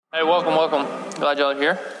Hey, welcome. Glad y'all are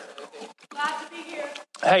here. Glad to be here.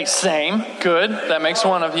 Hey, same. Good. That makes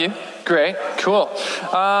one of you. Great. Cool.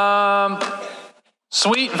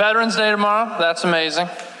 Sweet Veterans Day tomorrow. That's amazing.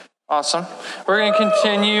 Awesome. We're going to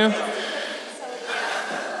continue.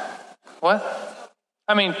 What?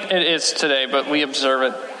 I mean, it is today, but we observe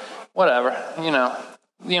it. Whatever.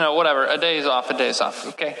 Whatever. A day is off.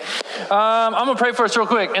 Okay. I'm going to pray for us real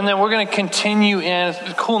quick, and then we're going to continue in. It's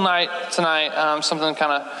a cool night tonight. Something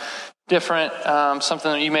kind of different.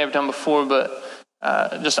 Something that you may have done before, but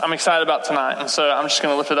I'm excited about tonight. And so I'm just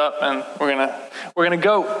going to lift it up, and we're going to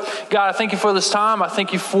go. God, I thank you for this time. I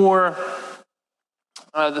thank you for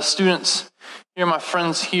the students here, my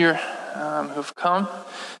friends here who've come.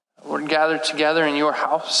 We're gathered together in your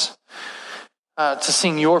house to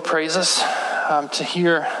sing your praises, to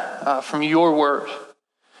hear from your word.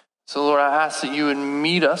 So, Lord, I ask that you would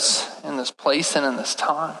meet us in this place and in this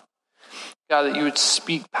time. God, that you would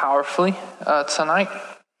speak powerfully tonight.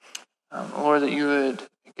 Lord, that you would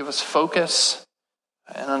give us focus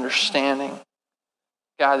and understanding.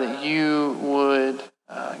 God, that you would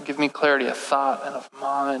give me clarity of thought and of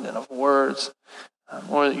mind and of words.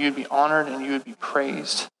 Lord, that you'd be honored and you would be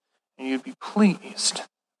praised and you'd be pleased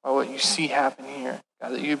by what you see happen here.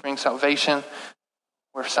 God, that you bring salvation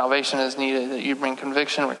where salvation is needed, that you bring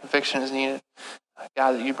conviction where conviction is needed.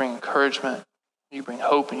 God, that you bring encouragement, you bring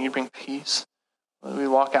hope, and you bring peace. That we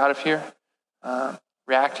walk out of here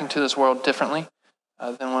reacting to this world differently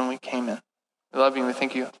than when we came in. We love you and we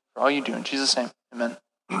thank you for all you do. In Jesus' name, amen.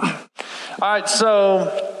 All right,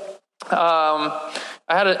 so I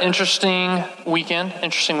had an interesting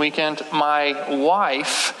weekend. My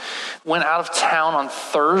wife went out of town on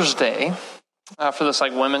Thursday for this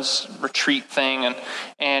women's retreat thing,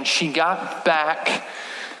 and she got back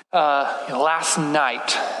last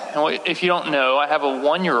night. And if you don't know, I have a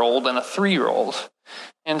 1-year-old and a 3-year-old,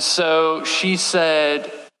 and so she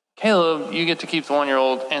said, "Caleb, you get to keep the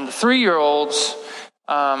 1-year-old and the 3-year-olds.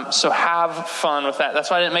 So have fun with that." That's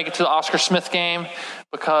why I didn't make it to the Oscar Smith game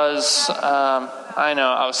because I know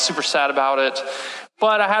I was super sad about it.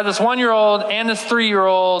 But I had this 1-year-old and this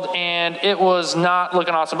 3-year-old, and it was not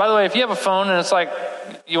looking awesome. By the way, if you have a phone and it's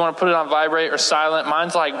you want to put it on vibrate or silent,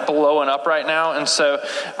 mine's blowing up right now, and so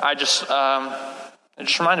I just it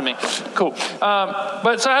just reminded me. Cool.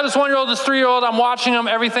 But so I had this 1-year-old, this 3-year-old. I'm watching them.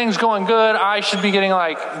 Everything's going good. I should be getting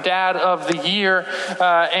Dad of the Year,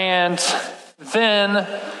 and then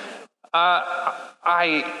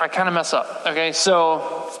I kind of mess up. Okay,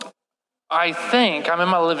 so I think I'm in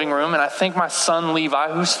my living room, and I think my son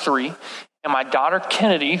Levi, who's 3, and my daughter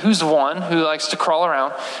Kennedy, who's 1, who likes to crawl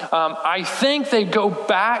around, I think they go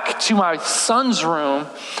back to my son's room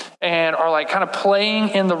and are kind of playing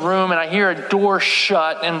in the room, and I hear a door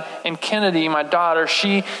shut, and Kennedy, my daughter,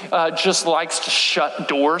 she just likes to shut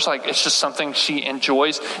doors. It's just something she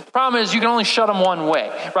enjoys. The problem is you can only shut them one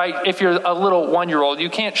way, right? If you're a little 1-year-old,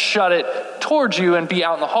 you can't shut it towards you and be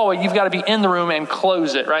out in the hallway. You've got to be in the room and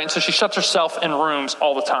close it, right? And so she shuts herself in rooms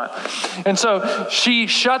all the time. And so she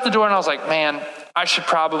shut the door, and I was like, man, I should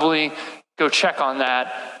probably go check on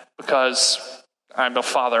that because I'm a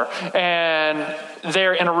father, and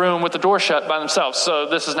they're in a room with the door shut by themselves, so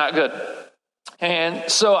this is not good.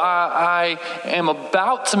 And so I am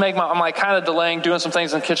about to I'm kind of delaying, doing some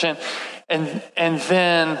things in the kitchen, and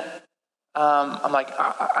then I'm like,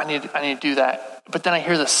 I need to do that. But then I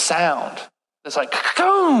hear the sound. It's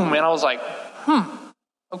boom, and I was like,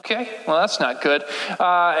 okay, well, that's not good.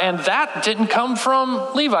 And that didn't come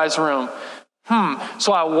from Levi's room.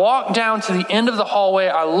 So I walk down to the end of the hallway.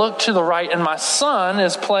 I look to the right, and my son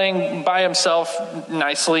is playing by himself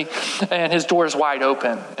nicely, and his door is wide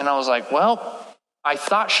open. And I was like, well, I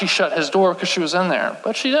thought she shut his door because she was in there,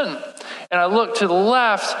 but she didn't. And I look to the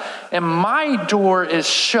left, and my door is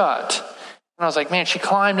shut. And I was like, man, she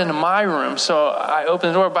climbed into my room. So I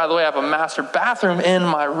opened the door. By the way, I have a master bathroom in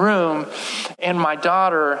my room, and my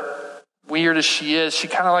daughter, weird as she is, she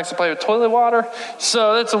kind of likes to play with toilet water.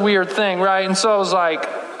 So that's a weird thing, right? And so I was like,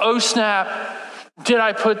 oh snap, did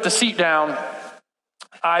I put the seat down?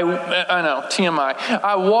 I know, TMI.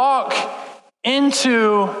 I walk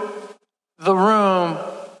into the room.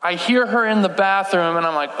 I hear her in the bathroom, and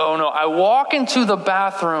I'm like, oh no. I walk into the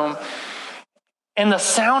bathroom, and the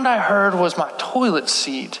sound I heard was my toilet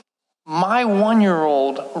seat. My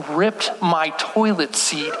 1-year-old ripped my toilet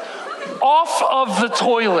seat off of the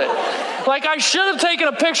toilet. I should have taken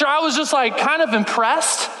a picture. I was just kind of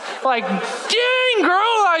impressed. Dang,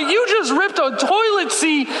 girl, you just ripped a toilet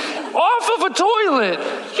seat off of a toilet.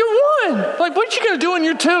 You're 1. What you gonna do when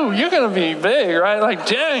you're 2? You're gonna be big, right?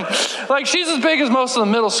 Dang. She's as big as most of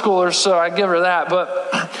the middle schoolers, so I give her that. But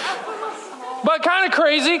but kind of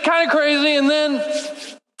crazy. And then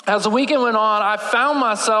as the weekend went on, I found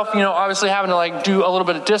myself, obviously having to do a little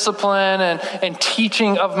bit of discipline and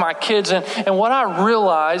teaching of my kids. And what I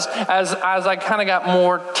realized as I kind of got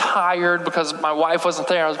more tired because my wife wasn't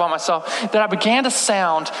there, I was by myself, that I began to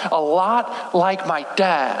sound a lot like my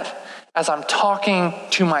dad as I'm talking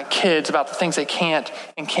to my kids about the things they can't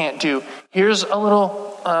and can't do. Here's a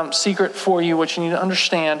little secret for you. What you need to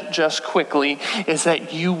understand just quickly is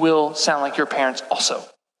that you will sound like your parents also.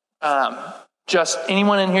 Just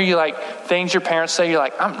anyone in here, you things your parents say, you're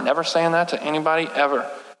like, I'm never saying that to anybody ever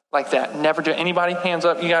like that. Never do. Anybody, hands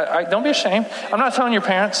up. Don't be ashamed. I'm not telling your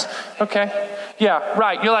parents. Okay. Yeah,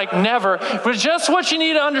 right. You're like, never. But just what you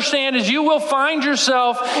need to understand is you will find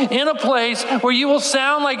yourself in a place where you will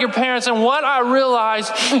sound like your parents. And what I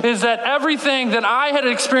realized is that everything that I had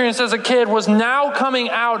experienced as a kid was now coming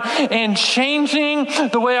out and changing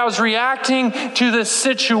the way I was reacting to this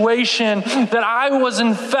situation, that I was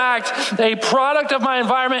in fact a product of my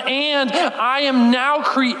environment, and I am now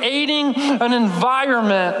creating an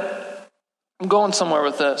environment. I'm going somewhere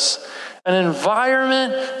with this. An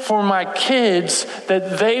environment for my kids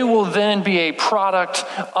that they will then be a product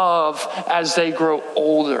of as they grow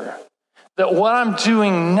older. That what I'm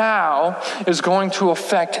doing now is going to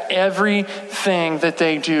affect everything that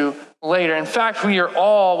they do later. In fact, we are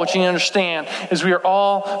all, what you need to understand, is we are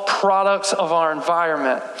all products of our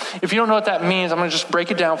environment. If you don't know what that means, I'm going to just break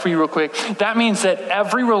it down for you real quick. That means that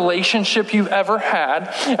every relationship you've ever had,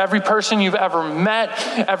 every person you've ever met,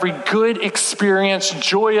 every good experience,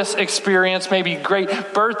 joyous experience, maybe great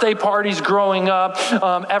birthday parties growing up,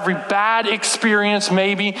 every bad experience,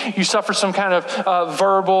 maybe you suffer some kind of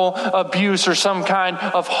verbal abuse or some kind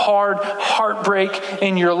of hard heartbreak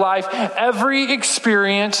in your life. Every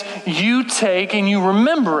experience you take and you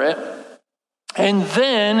remember it, and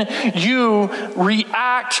then you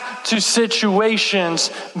react to situations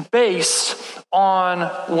based on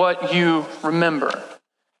what you remember.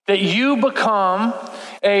 That you become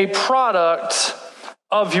a product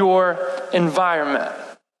of your environment.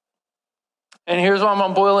 And here's what I'm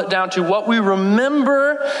going to boil it down to. What we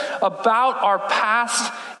remember about our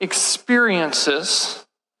past experiences,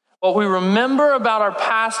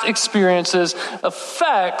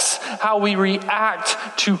 affects how we react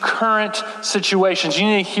to current situations. You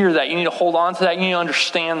need to hear that. You need to hold on to that. You need to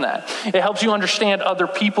understand that. It helps you understand other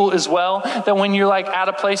people as well. That when you're at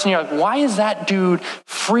a place and you're like, why is that dude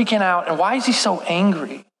freaking out? And why is he so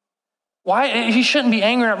angry? Why? He shouldn't be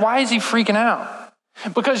angry. Why is he freaking out?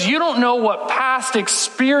 Because you don't know what past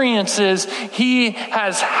experiences he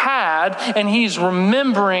has had and he's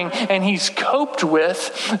remembering and he's coped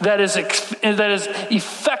with that is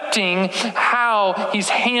affecting how he's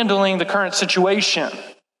handling the current situation.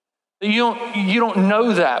 You don't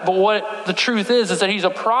know that. But what the truth is that he's a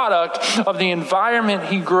product of the environment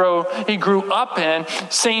he grew up in,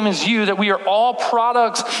 same as you, that we are all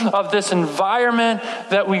products of this environment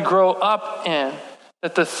that we grow up in.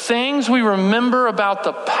 That the things we remember about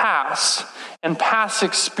the past and past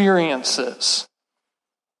experiences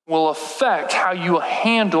will affect how you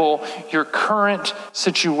handle your current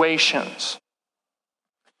situations.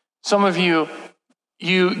 Some of you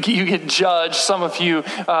get judged. Some of you,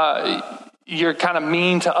 you're kind of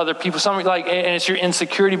mean to other people. Some and it's your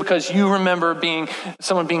insecurity because you remember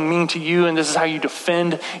someone being mean to you, and this is how you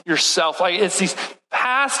defend yourself. It's these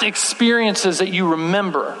past experiences that you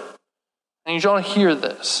remember. And you don't hear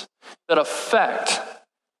this, that affect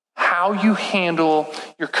how you handle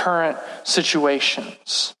your current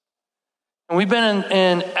situations. And we've been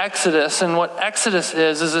in Exodus, and what Exodus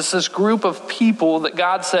is it's this group of people that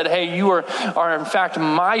God said, hey, you are in fact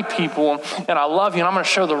my people, and I love you, and I'm going to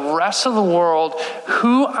show the rest of the world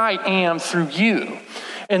who I am through you.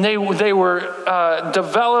 And they were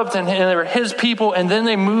developed, and they were his people, and then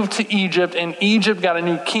they moved to Egypt, and Egypt got a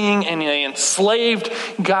new king, and they enslaved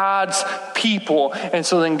God's people. And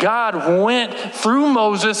so then God went through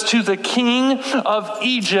Moses to the king of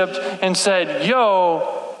Egypt and said,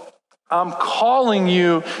 yo, I'm calling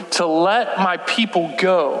you to let my people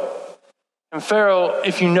go. And Pharaoh,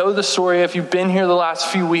 if you know the story, if you've been here the last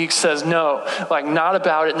few weeks, says no, not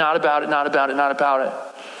about it, not about it, not about it, not about it.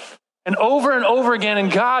 And over again,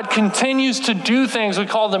 and God continues to do things, we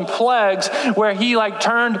call them plagues, where he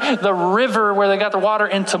turned the river where they got the water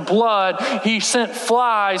into blood. He sent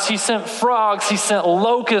flies, he sent frogs, he sent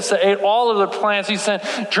locusts that ate all of the plants, he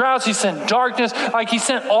sent droughts, he sent darkness, he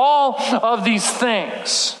sent all of these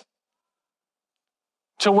things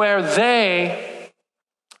to where they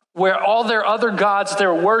where all their other gods that they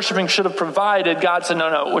were worshiping should have provided, God said,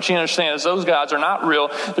 no, what you understand is those gods are not real.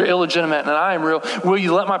 They're illegitimate, and I am real. Will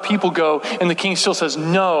you let my people go? And the king still says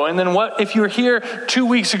no. And then what if you were here 2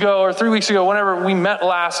 weeks ago or 3 weeks ago, whenever we met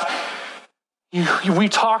last, we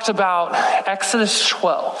talked about Exodus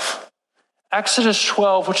 12. Exodus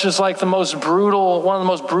 12, which is like one of the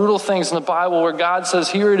most brutal things in the Bible, where God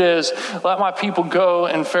says, here it is, let my people go.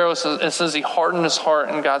 And Pharaoh says he hardened his heart.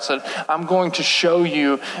 And God said, I'm going to show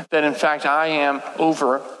you that in fact I am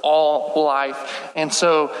over all life. And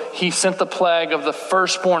so he sent the plague of the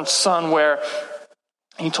firstborn son, where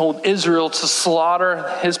he told Israel to slaughter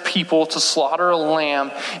his people, to slaughter a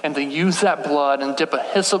lamb, and to use that blood and dip a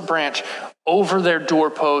hyssop branch over their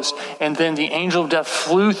doorpost. And then the angel of death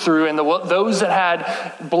flew through, and those that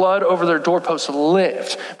had blood over their doorpost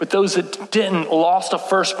lived. But those that didn't lost a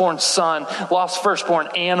firstborn son, lost firstborn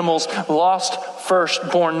animals, lost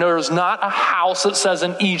firstborn. There was not a house, it says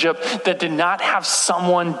in Egypt, that did not have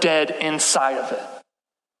someone dead inside of it.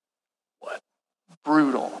 What?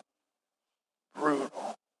 Brutal.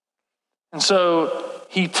 And so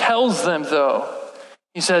he tells them, though,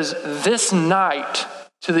 he says, this night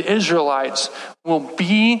to the Israelites will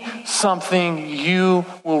be something you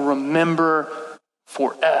will remember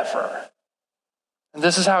forever. And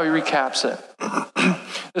this is how he recaps it.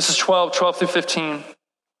 This is 12 through 15.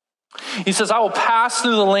 He says, I will pass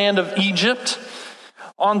through the land of Egypt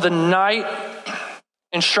on the night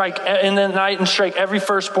and strike every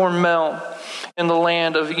firstborn male in the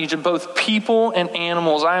land of Egypt, both people and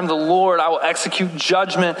animals. I am the Lord. I will execute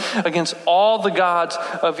judgment against all the gods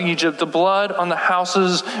of Egypt. The blood on the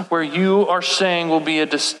houses where you are staying will be a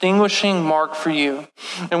distinguishing mark for you.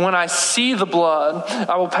 And when I see the blood,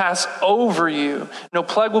 I will pass over you. No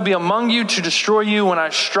plague will be among you to destroy you when I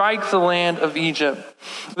strike the land of Egypt.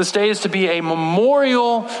 This day is to be a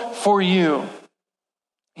memorial for you.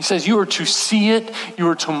 He says you are to see it, you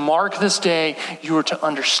are to mark this day, you are to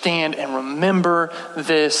understand and remember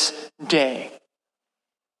this day.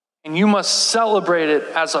 And you must celebrate it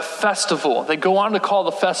as a festival. They go on to call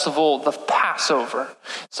the festival the Passover.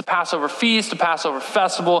 It's the Passover feast, the Passover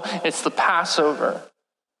festival, it's the Passover.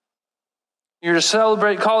 You're to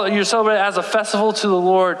celebrate it as a festival to the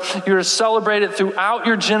Lord. You're to celebrate it throughout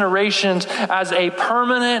your generations as a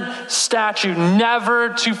permanent statute,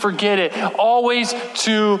 never to forget it, always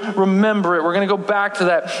to remember it. We're going to go back to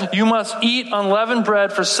that. You must eat unleavened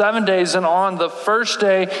bread for 7 days, and on the first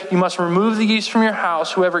day you must remove the yeast from your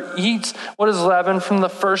house. Whoever eats what is leavened from the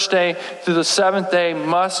first day through the seventh day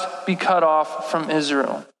must be cut off from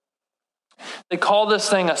Israel. They call this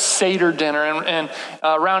thing a Seder dinner, and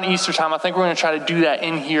around Easter time, I think we're going to try to do that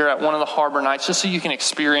in here at one of the harbor nights, just so you can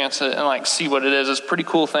experience it and see what it is. It's a pretty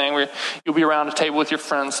cool thing where you'll be around a table with your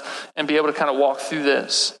friends and be able to kind of walk through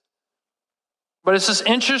this. But it's this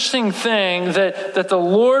interesting thing that the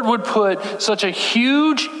Lord would put such a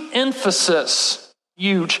huge emphasis.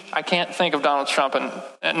 Huge. I can't think of Donald Trump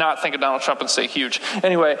and not think of Donald Trump and say huge.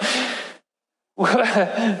 Anyway.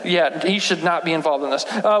 Yeah, he should not be involved in this.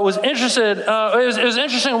 It was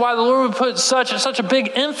interesting why the Lord would put such a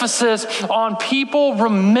big emphasis on people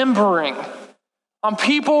remembering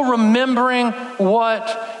what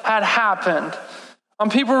had happened, on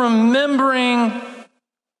people remembering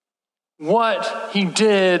what he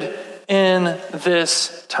did in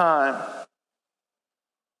this time.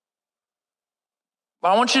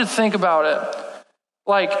 But I want you to think about it,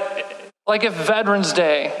 like if Veterans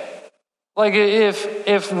Day. Like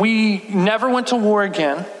if we never went to war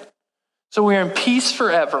again, so we were in peace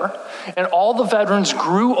forever, and all the veterans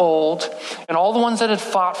grew old, and all the ones that had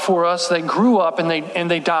fought for us, they grew up and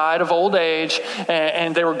they died of old age,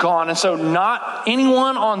 and they were gone. And so not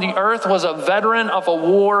anyone on the earth was a veteran of a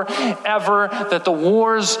war ever, that the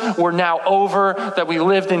wars were now over, that we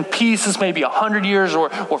lived in peace. This may be 100 years or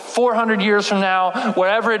 400 years from now,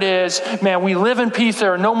 whatever it is, man, we live in peace.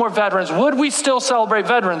 There are no more veterans. Would we still celebrate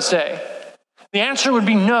Veterans Day? The answer would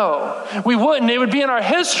be no. We wouldn't. It would be in our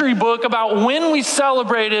history book about when we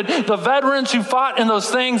celebrated the veterans who fought in those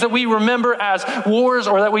things that we remember as wars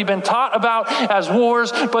or that we've been taught about as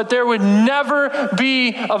wars. But there would never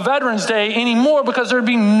be a Veterans Day anymore because there would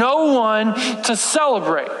be no one to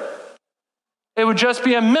celebrate. It would just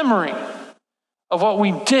be a memory of what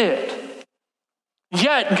we did.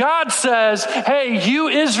 Yet God says, hey, you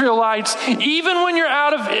Israelites, even when you're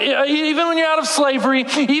out of slavery,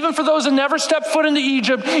 even for those that never stepped foot into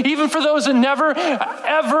Egypt, even for those that never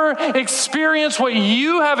ever experienced what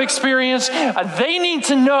you have experienced, they need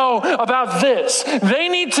to know about this. They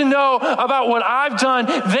need to know about what I've done.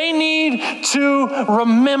 They need to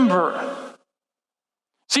remember.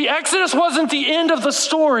 See, Exodus wasn't the end of the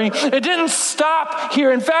story. It didn't stop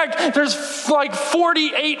here. In fact, there's like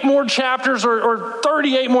 48 more chapters or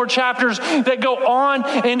 38 more chapters that go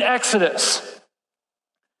on in Exodus.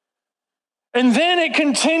 And then it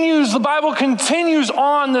continues, the Bible continues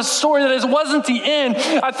on this story that it wasn't the end.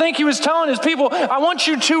 I think he was telling his people, I want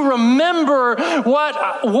you to remember what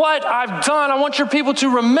I've done. I want your people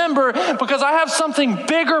to remember because I have something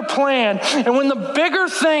bigger planned. And when the bigger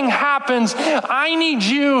thing happens, I need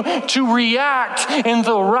you to react in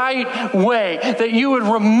the right way. That you would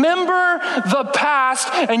remember the past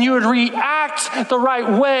and you would react the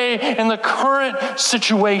right way in the current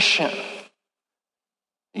situation.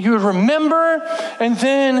 You would remember, and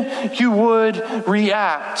then you would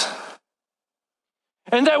react.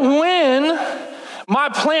 And that when my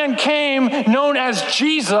plan came, known as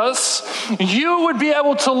Jesus, you would be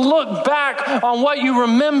able to look back on what you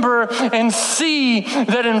remember and see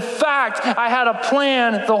that, in fact, I had a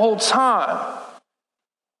plan the whole time.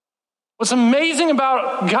 What's amazing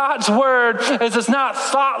about God's word is it's not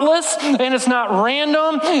thoughtless and it's not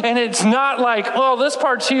random and it's not like, oh, this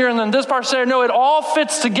part's here and then this part's there. No, it all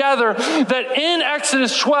fits together. That in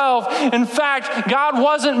Exodus 12, in fact, God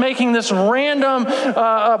wasn't making this random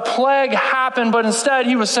plague happen, but instead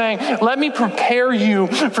he was saying, let me prepare you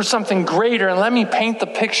for something greater and let me paint the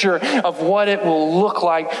picture of what it will look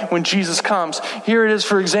like when Jesus comes. Here it is,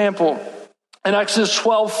 for example. In Exodus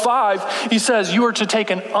 12:5, he says, you are to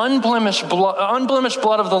take an unblemished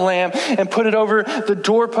blood of the lamb and put it over the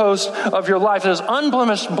doorpost of your life. There's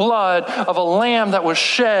unblemished blood of a lamb that was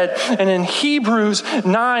shed. And in Hebrews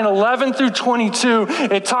 9:11 through 22,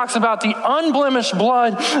 it talks about the unblemished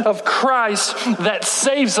blood of Christ that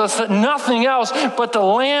saves us, that nothing else but the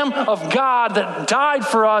Lamb of God that died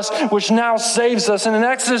for us, which now saves us. And in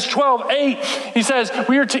Exodus 12:8, he says,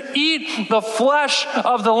 we are to eat the flesh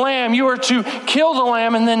of the lamb. You are to kill the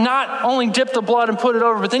lamb and then not only dip the blood and put it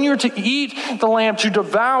over, but then you're to eat the lamb, to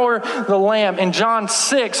devour the lamb. In John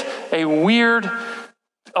 6, a weird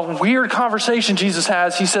conversation Jesus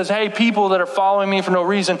has. He says, hey, people that are following me for no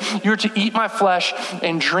reason, you're to eat my flesh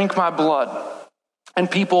and drink my blood.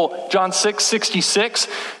 And people, John 6:66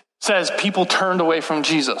 says people turned away from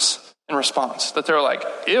Jesus in response, that they're like,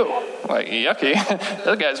 ew, like yucky,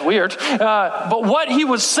 that guy's weird. But what he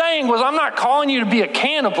was saying was, I'm not calling you to be a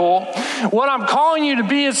cannibal. What I'm calling you to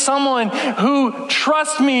be is someone who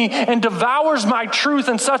trusts me and devours my truth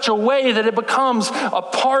in such a way that it becomes a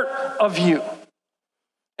part of you.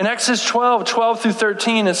 In Exodus 12 through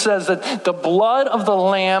 13, it says that the blood of the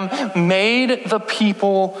lamb made the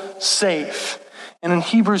people safe. And in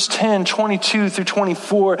Hebrews 10:22 through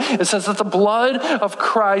 24, it says that the blood of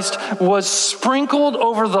Christ was sprinkled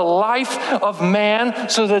over the life of man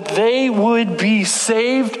so that they would be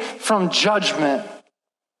saved from judgment.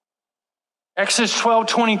 Exodus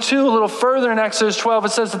 12:22, a little further in Exodus 12, it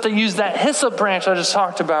says that they used that hyssop branch I just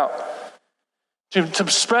talked about to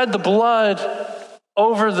spread the blood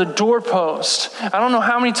over the doorpost. I don't know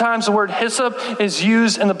how many times the word hyssop is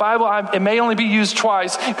used in the Bible. It may only be used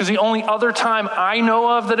twice, because the only other time I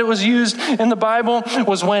know of that it was used in the Bible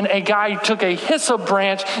was when a guy took a hyssop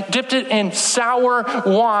branch, dipped it in sour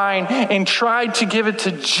wine, and tried to give it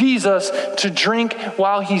to Jesus to drink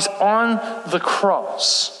while he's on the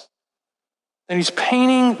cross. And he's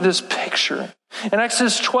painting this picture. In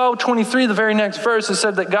Exodus 12:23, the very next verse, it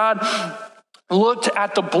said that God looked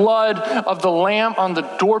at the blood of the lamb on the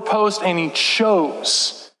doorpost and he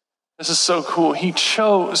chose. This is so cool. He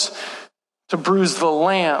chose to bruise the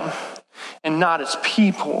lamb and not its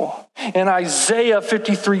people. In Isaiah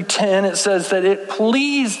 53:10, it says that it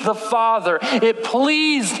pleased the Father. It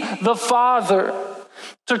pleased the Father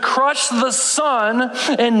to crush the Son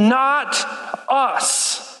and not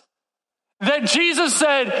us. That Jesus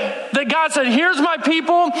said, that God said, here's my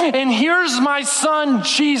people and here's my son,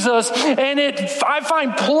 Jesus. And I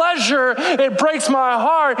find pleasure, it breaks my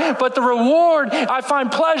heart, but the reward, I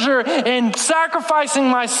find pleasure in sacrificing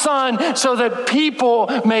my son so that people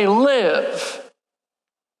may live.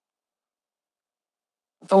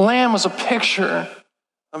 The lamb was a picture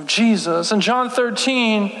of Jesus. In John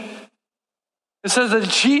 13, it says that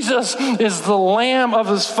Jesus is the Lamb of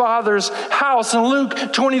his Father's house. In Luke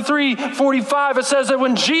 23:45, it says that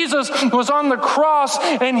when Jesus was on the cross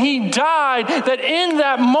and he died, that in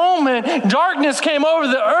that moment, darkness came over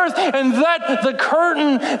the earth, and that the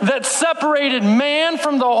curtain that separated man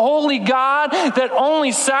from the holy God that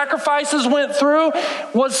only sacrifices went through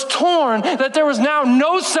was torn, that there was now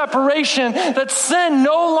no separation, that sin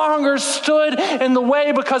no longer stood in the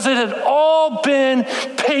way because it had all been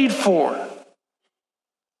paid for.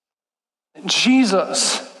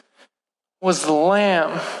 Jesus was the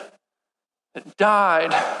Lamb that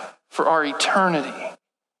died for our eternity,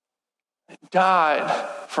 that died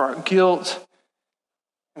for our guilt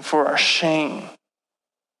and for our shame.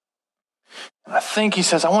 And I think he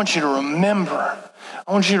says, I want you to remember.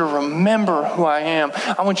 I want you to remember who I am.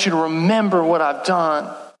 I want you to remember what I've done.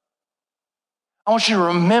 I want you to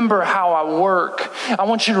remember how I work. I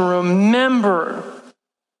want you to remember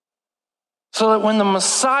so that when the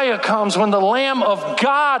Messiah comes, when the Lamb of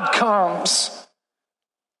God comes,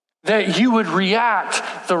 that you would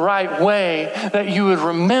react the right way, that you would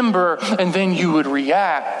remember and then you would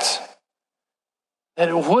react. That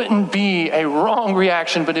it wouldn't be a wrong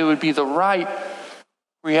reaction, but it would be the right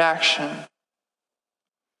reaction.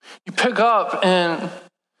 You pick up in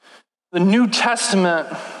the New Testament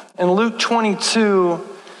in Luke 22,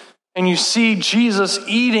 and you see Jesus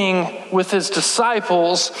eating with his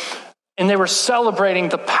disciples, and they were celebrating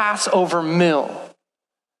the Passover meal.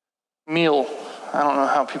 I don't know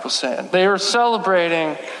how people say it. They were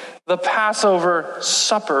celebrating the Passover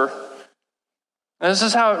supper. And this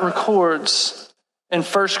is how it records. In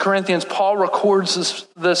 1 Corinthians, Paul records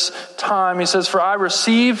this time. He says, "For I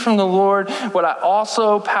received from the Lord what I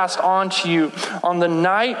also passed on to you. On the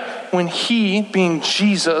night when he," being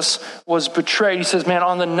Jesus, "was betrayed." He says, man,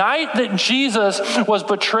 on the night that Jesus was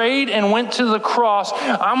betrayed and went to the cross,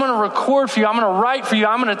 I'm going to record for you, I'm going to write for you,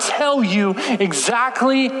 I'm going to tell you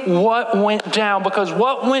exactly what went down. Because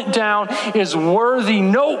what went down is worthy,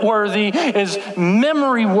 noteworthy, is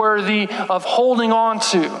memory worthy of holding on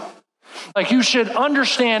to. Like, you should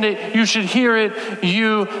understand it, you should hear it,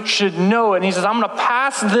 you should know it. And he says, I'm going to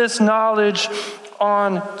pass this knowledge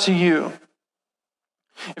on to you.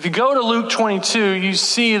 If you go to Luke 22, you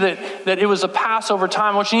see that it was a Passover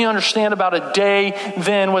time. What you need to understand about a day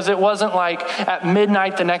then was it wasn't like at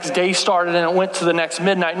midnight the next day started and it went to the next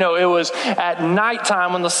midnight. No, it was at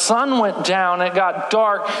nighttime when the sun went down, it got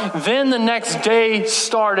dark. Then the next day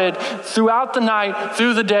started throughout the night,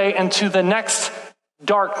 through the day, and to the next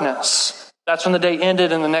darkness. That's when the day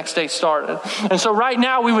ended and the next day started. And so right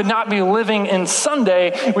now we would not be living in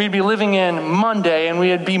Sunday, we'd be living in Monday, and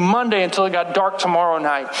we'd be Monday until it got dark tomorrow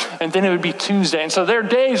night, and then it would be Tuesday. And so their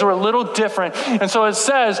days were a little different. And so it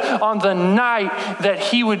says on the night that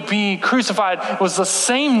he would be crucified was the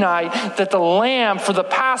same night that the lamb for the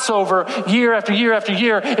Passover year after year after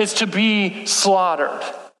year is to be slaughtered.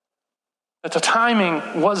 That the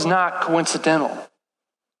timing was not coincidental.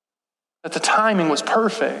 That the timing was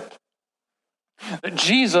perfect. That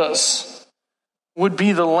Jesus would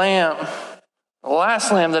be the lamb, the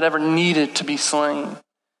last lamb that ever needed to be slain.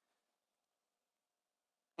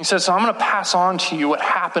 He says, so I'm going to pass on to you what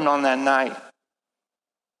happened on that night.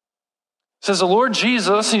 It says the Lord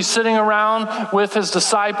Jesus, he's sitting around with his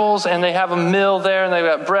disciples, and they have a meal there, and they've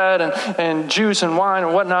got bread and juice and wine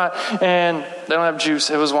and whatnot, and they don't have juice,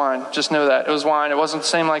 it was wine. Just know that. It was wine. It wasn't the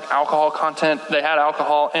same like alcohol content. They had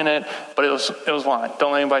alcohol in it, but it was wine.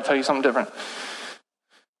 Don't let anybody tell you something different.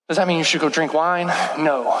 Does that mean you should go drink wine?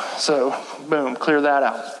 No. So, boom, clear that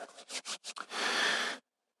out.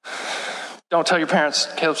 Don't tell your parents,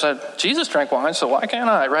 Caleb said, Jesus drank wine, so why can't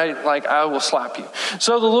I, right? Like, I will slap you.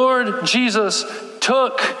 So the Lord Jesus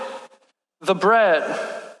took the bread,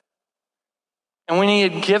 and when he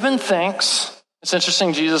had given thanks, it's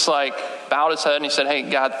interesting, Jesus bowed his head and he said, hey,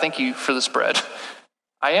 God, thank you for this bread.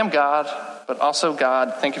 I am God, but also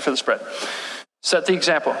God, thank you for this bread. Set the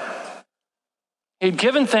example. He had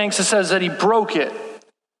given thanks, it says that he broke it.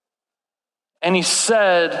 And he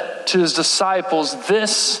said to his disciples,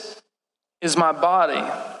 this is my body,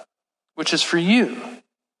 which is for you.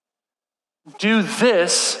 Do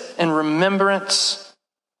this in remembrance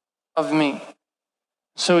of me.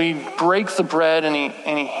 So he break the bread and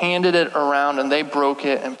he handed it around, and they broke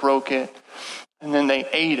it, and then they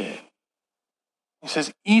ate it. He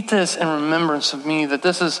says, eat this in remembrance of me, that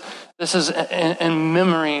this is in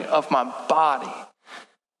memory of my body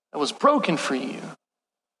that was broken for you,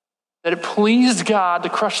 that it pleased God to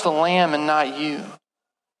crush the lamb and not you.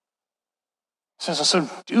 He says, so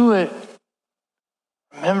do it,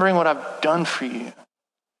 remembering what I've done for you.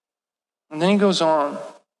 And then he goes on.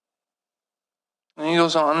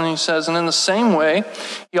 And he says, and in the same way,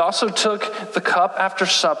 he also took the cup after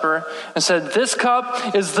supper and said, this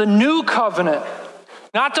cup is the new covenant.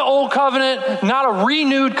 Not the old covenant, not a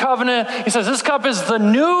renewed covenant. He says, this cup is the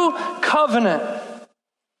new covenant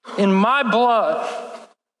in my blood.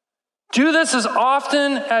 Do this as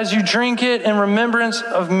often as you drink it in remembrance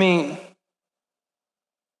of me.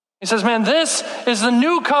 He says, man, this is the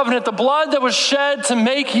new covenant, the blood that was shed to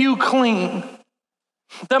make you clean.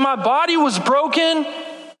 That my body was broken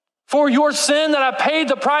For your sin that I paid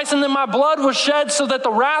the price, and then my blood was shed so that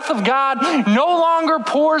the wrath of God no longer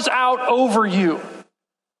pours out over you.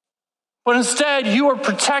 But instead, you are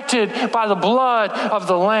protected by the blood of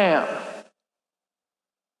the Lamb.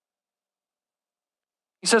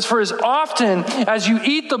 He says, for as often as you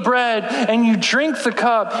eat the bread and you drink the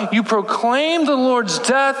cup, you proclaim the Lord's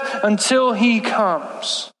death until he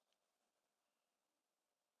comes.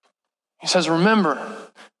 He says, remember.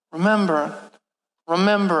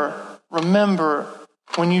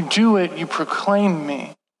 When you do it, you proclaim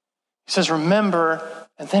me. He says, remember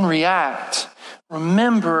and then react.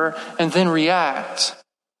 Remember and then react.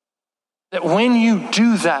 That when you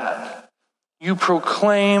do that, you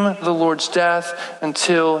proclaim the Lord's death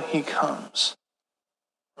until he comes.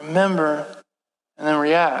 Remember and then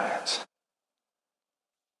react.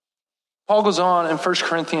 Paul goes on in 1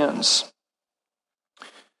 Corinthians.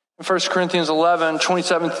 In 1 Corinthians 11,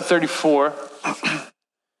 27 to 34,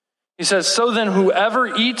 he says, so then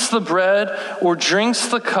whoever eats the bread or drinks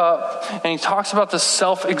the cup, and he talks about the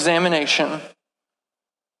self-examination,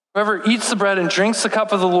 whoever eats the bread and drinks the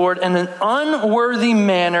cup of the Lord in an unworthy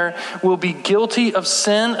manner will be guilty of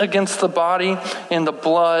sin against the body and the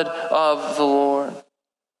blood of the Lord.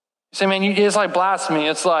 You say, man, it's like blasphemy.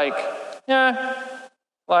 It's like,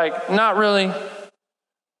 not really.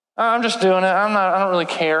 I'm just doing it. I don't really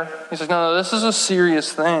care. He's like, no, this is a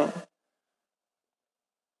serious thing.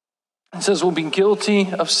 It says, we'll be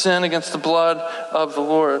guilty of sin against the blood of the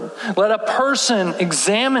Lord. Let a person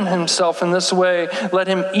examine himself in this way. Let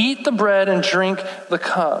him eat the bread and drink the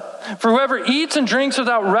cup. For whoever eats and drinks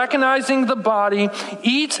without recognizing the body,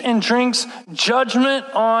 eats and drinks judgment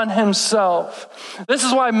on himself. This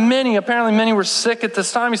is why apparently many were sick at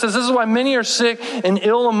this time. He says, this is why many are sick and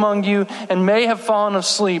ill among you and may have fallen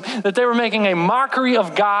asleep. That they were making a mockery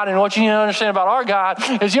of God. And what you need to understand about our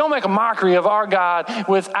God is you don't make a mockery of our God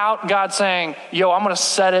without God saying, yo, I'm going to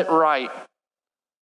set it right.